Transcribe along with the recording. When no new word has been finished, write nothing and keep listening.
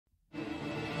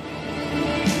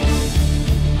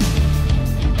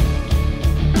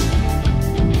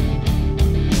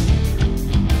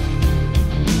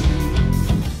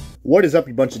What is up,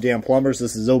 you bunch of damn plumbers?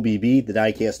 This is OBB, the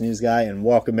Diecast News Guy, and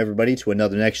welcome everybody to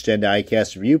another Next Gen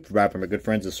Diecast review provided from my good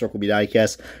friends at Circle B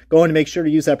Diecast. Going to make sure to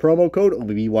use that promo code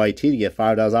OBBYT to get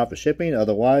 $5 off of shipping.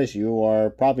 Otherwise, you are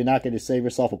probably not going to save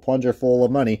yourself a plunger full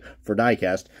of money for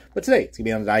Diecast. But today, it's going to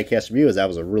be on the Diecast review, as that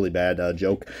was a really bad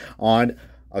joke, on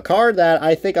a card that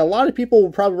I think a lot of people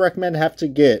would probably recommend have to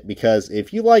get, because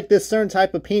if you like this certain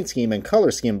type of paint scheme and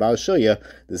color scheme I'll show you,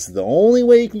 this is the only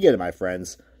way you can get it, my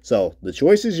friends. So, the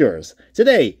choice is yours.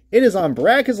 Today, it is on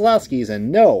Brad Keselowski's,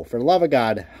 and no, for the love of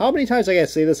God, how many times I gotta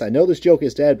say this? I know this joke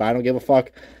is dead, but I don't give a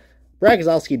fuck. Brad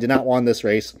Keselowski did not win this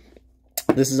race.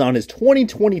 This is on his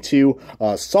 2022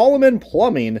 Solomon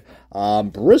Plumbing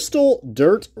Bristol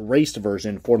Dirt Raced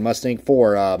version Ford Mustang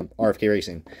for RFK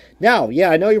Racing. Now, yeah,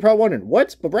 I know you're probably wondering,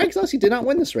 what? But Brad Keselowski did not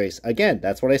win this race. Again,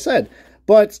 that's what I said.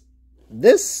 But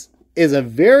this is a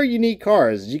very unique car.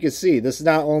 As you can see, this is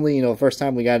not only, the first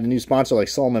time we got a new sponsor like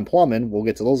Solomon Plumbing. We'll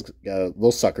get to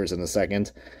those suckers in a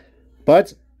second.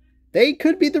 But they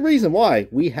could be the reason why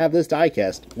we have this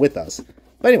diecast with us.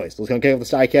 But anyways, let's go and kick off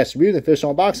this diecast review, the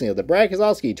official unboxing of the Brad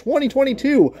Keselowski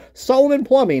 2022 Solomon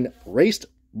Plumbing Raced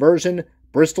Version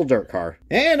Bristol Dirt car.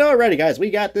 And alrighty, guys, we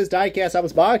got this diecast out of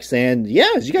its box, and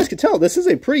yeah, as you guys can tell, this is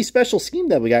a pretty special scheme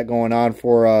that we got going on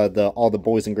for all the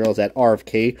boys and girls at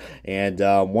RFK. And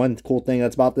one cool thing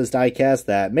that's about this diecast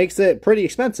that makes it pretty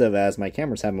expensive, as my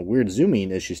camera's having weird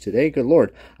zooming issues today. Good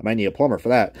lord, I might need a plumber for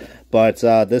that. But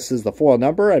this is the foil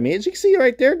number. I mean, as you can see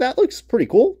right there, that looks pretty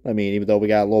cool. I mean, even though we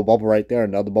got a little bubble right there,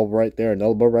 another bubble right there,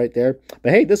 another bubble right there.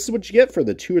 But hey, this is what you get for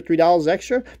the $2 or $3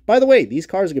 extra. By the way, these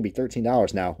cars are going to be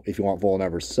 $13 now if you want full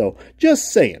numbers. So,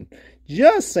 just saying.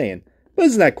 Just saying. But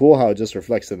isn't that cool how it just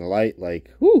reflects in the light?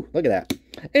 Like, whoo, look at that.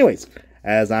 Anyways,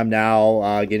 as I'm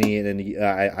now getting in, and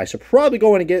I should probably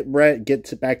go in and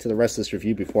get back to the rest of this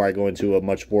review before I go into a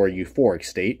much more euphoric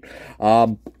state.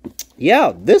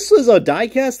 Yeah, this was a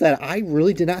diecast that I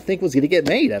really did not think was going to get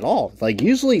made at all. Like,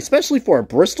 usually, especially for a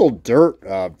Bristol Dirt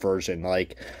version,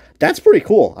 like, that's pretty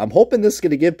cool. I'm hoping this is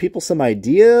going to give people some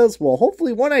ideas. Well,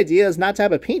 hopefully one idea is not to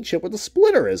have a paint chip where the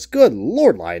splitter is. Good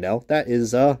lord, Lionel.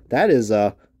 That's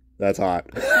hot.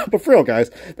 But for real, guys,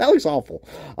 that looks awful.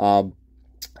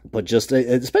 But just,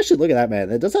 especially look at that, man.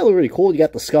 Doesn't that look really cool? You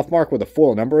got the scuff mark where the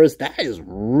foil number is. That is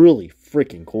really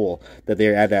freaking cool that they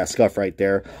had that scuff right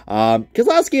there.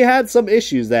 Keselowski had some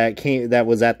issues that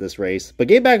was at this race. But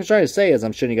Gabe Back was trying to say, as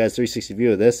I'm showing you guys 360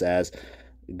 view of this, as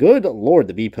good lord,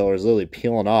 the B-pillar is literally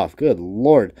peeling off. Good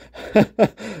lord.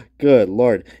 Good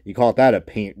lord. You call that a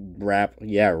paint wrap?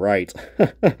 Yeah, right.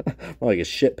 More like a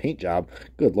shit paint job.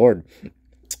 Good lord.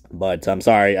 But I'm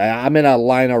sorry. I'm in a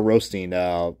Lionel roasting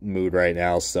mood right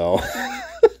now, so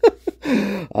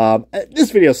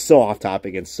this video is so off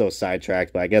topic and so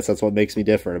sidetracked, but I guess that's what makes me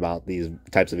different about these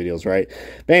types of videos, right?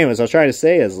 But anyways, what I was trying to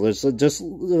say is, let's just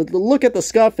look at the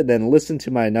scuff and then listen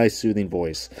to my nice soothing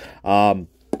voice.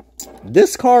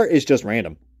 This car is just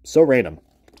random. So random.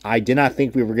 I did not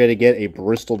think we were going to get a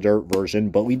Bristol Dirt version,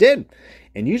 but we did.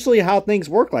 And usually how things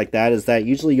work like that is that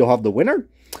usually you'll have the winner,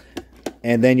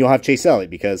 and then you'll have Chase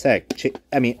Elliott, because, heck,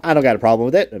 I mean, I don't got a problem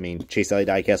with it. I mean, Chase Elliott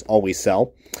diecasts always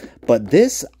sell. But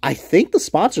this, I think the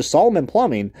sponsor, Solomon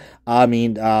Plumbing, I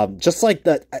mean, just like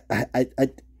the...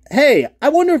 Hey, I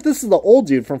wonder if this is the old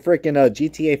dude from freaking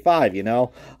GTA 5, you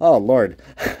know? Oh, Lord.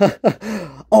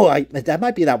 Oh, that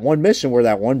might be that one mission where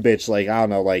that one bitch, like, I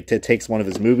don't know, like, takes one of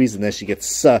his movies and then she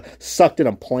gets sucked in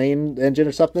a plane engine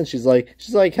or something. She's like,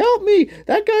 help me!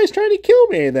 That guy's trying to kill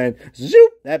me! And then,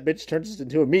 zoop! That bitch turns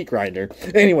into a meat grinder.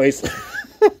 Anyways, so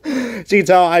you can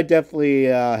tell I definitely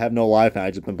have no life, and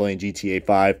I've just been playing GTA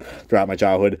 5 throughout my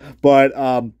childhood. But,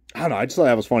 I don't know, I just thought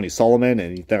that was funny. Solomon,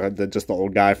 and just the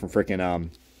old guy from freaking,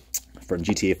 from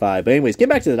GTA 5. But anyways, get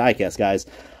back to the diecast, guys.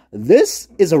 This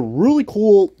is a really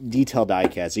cool detailed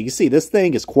diecast. You can see this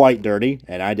thing is quite dirty,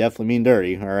 and I definitely mean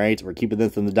dirty, alright? We're keeping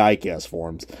this in the diecast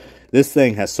forms. This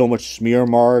thing has so much smear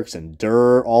marks and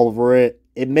dirt all over it.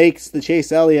 It makes the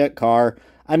Chase Elliott car,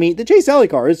 I mean, the Chase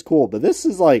Elliott car is cool, but this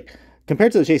is like,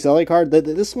 compared to the Chase Elliott car,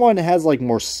 this one has like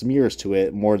more smears to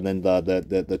it, more than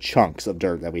the chunks of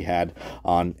dirt that we had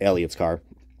on Elliott's car.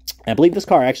 I believe this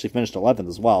car actually finished 11th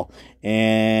as well.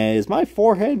 And is my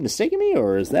forehead mistaking me,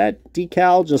 or is that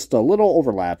decal just a little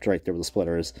overlapped right there with the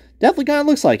splitters? Definitely kind of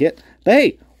looks like it. But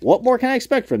hey, what more can I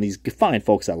expect from these fine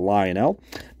folks at Lionel?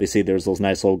 They see there's those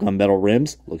nice little gunmetal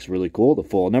rims. Looks really cool. The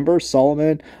full number,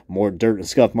 Solomon, more dirt and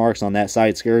scuff marks on that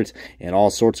side skirt, and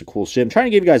all sorts of cool shit. I'm trying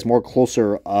to give you guys more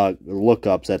closer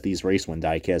lookups at these Race One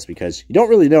diecasts, because you don't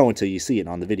really know until you see it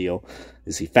on the video.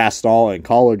 You see fast stall and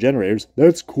collar generators.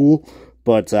 That's cool.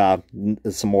 But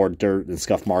some more dirt and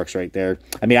scuff marks right there.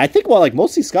 I mean, I think, well, like,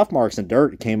 most of these scuff marks and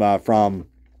dirt came from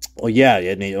Well,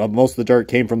 yeah, most of the dirt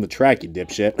came from the track, you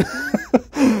dipshit.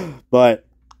 But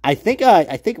I think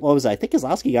what was it? I think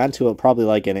Keselowski got into probably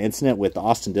like an incident with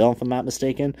Austin Dillon, if I'm not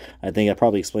mistaken. I think that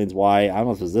probably explains why. I don't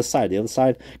know if it was this side, the other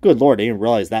side. Good Lord, I didn't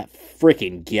realize that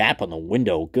freaking gap on the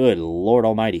window. Good Lord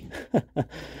Almighty.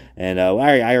 And I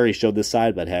already showed this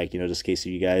side, but heck, just in case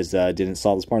you guys didn't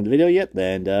saw this part of the video yet,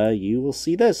 then you will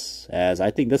see this, as I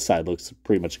think this side looks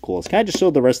pretty much cool. Can I just show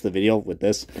the rest of the video with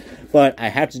this? But I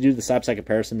have to do the side-by-side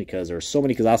comparison because there are so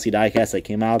many Keselowski diecasts that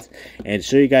came out, and to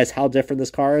show you guys how different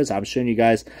this car is, I'm showing you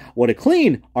guys what a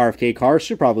clean RFK car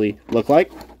should probably look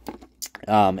like.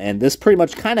 And this pretty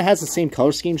much kind of has the same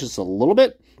color scheme, just a little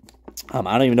bit. I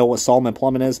don't even know what Solomon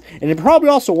Plumbing is. And you're probably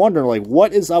also wondering, like,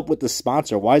 what is up with the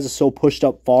sponsor? Why is it so pushed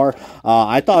up far?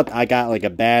 I thought I got, like, a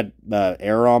bad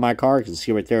error on my car. Because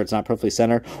see right there, it's not perfectly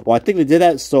centered. Well, I think they did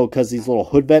that so because these little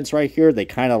hood vents right here, they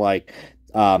kind of, like,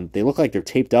 they look like they're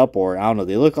taped up. Or, I don't know,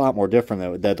 they look a lot more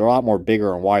different. They're a lot more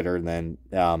bigger and wider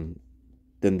than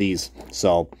these.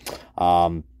 So,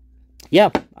 yeah,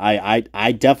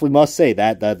 I definitely must say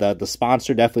that the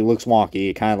sponsor definitely looks wonky.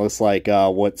 It kind of looks like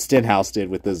what Stenhouse did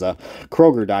with his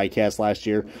Kroger diecast last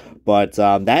year. But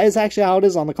that is actually how it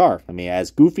is on the car. I mean,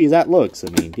 as goofy as that looks,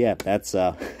 I mean, yeah, that's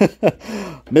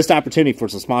missed opportunity for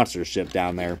some sponsorship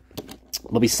down there.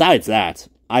 But besides that,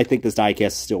 I think this diecast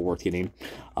is still worth getting,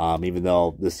 even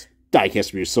though this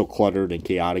diecast review is so cluttered and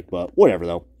chaotic. But whatever,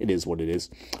 though, it is what it is.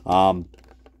 But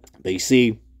you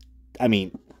see, I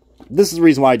mean, this is the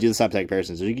reason why I do the side-by-side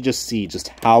comparisons. So you can just see just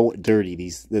how dirty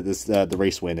the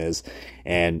race win is,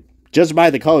 and just by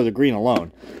the color of the green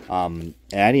alone. And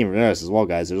I didn't even notice as well,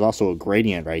 guys. There's also a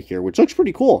gradient right here, which looks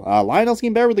pretty cool. Lionel's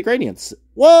getting better with the gradients.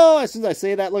 Whoa! As soon as I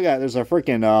say that, look at it. There's a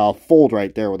freaking fold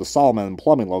right there where the Solomon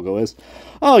Plumbing logo is.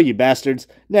 Oh, you bastards!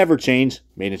 Never change.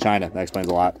 Made in China. That explains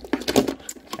a lot.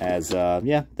 As,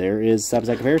 yeah, there is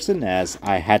side-by-side comparison, as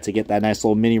I had to get that nice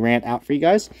little mini rant out for you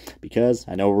guys, because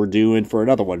I know we're due in for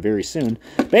another one very soon.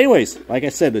 But anyways, like I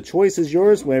said, the choice is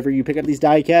yours whenever you pick up these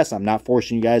diecasts. I'm not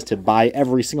forcing you guys to buy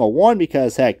every single one,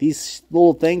 because, heck, these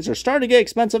little things are starting to get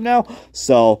expensive now,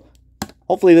 so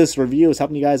hopefully this review is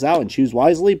helping you guys out and choose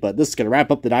wisely. But this is going to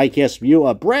wrap up the diecast review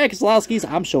of Brad Keselowski's.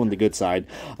 I'm showing the good side.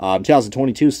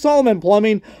 2022 Solomon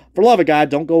Plumbing. For love of God,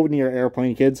 don't go near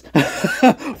airplane, kids.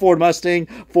 Ford Mustang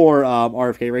for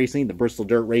RFK Racing, the Bristol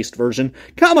Dirt Raced version.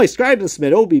 Comment, subscribe, and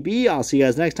submit OBB. I'll see you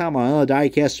guys next time on another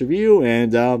diecast review.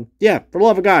 And yeah, for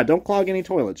love of God, don't clog any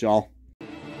toilets, y'all.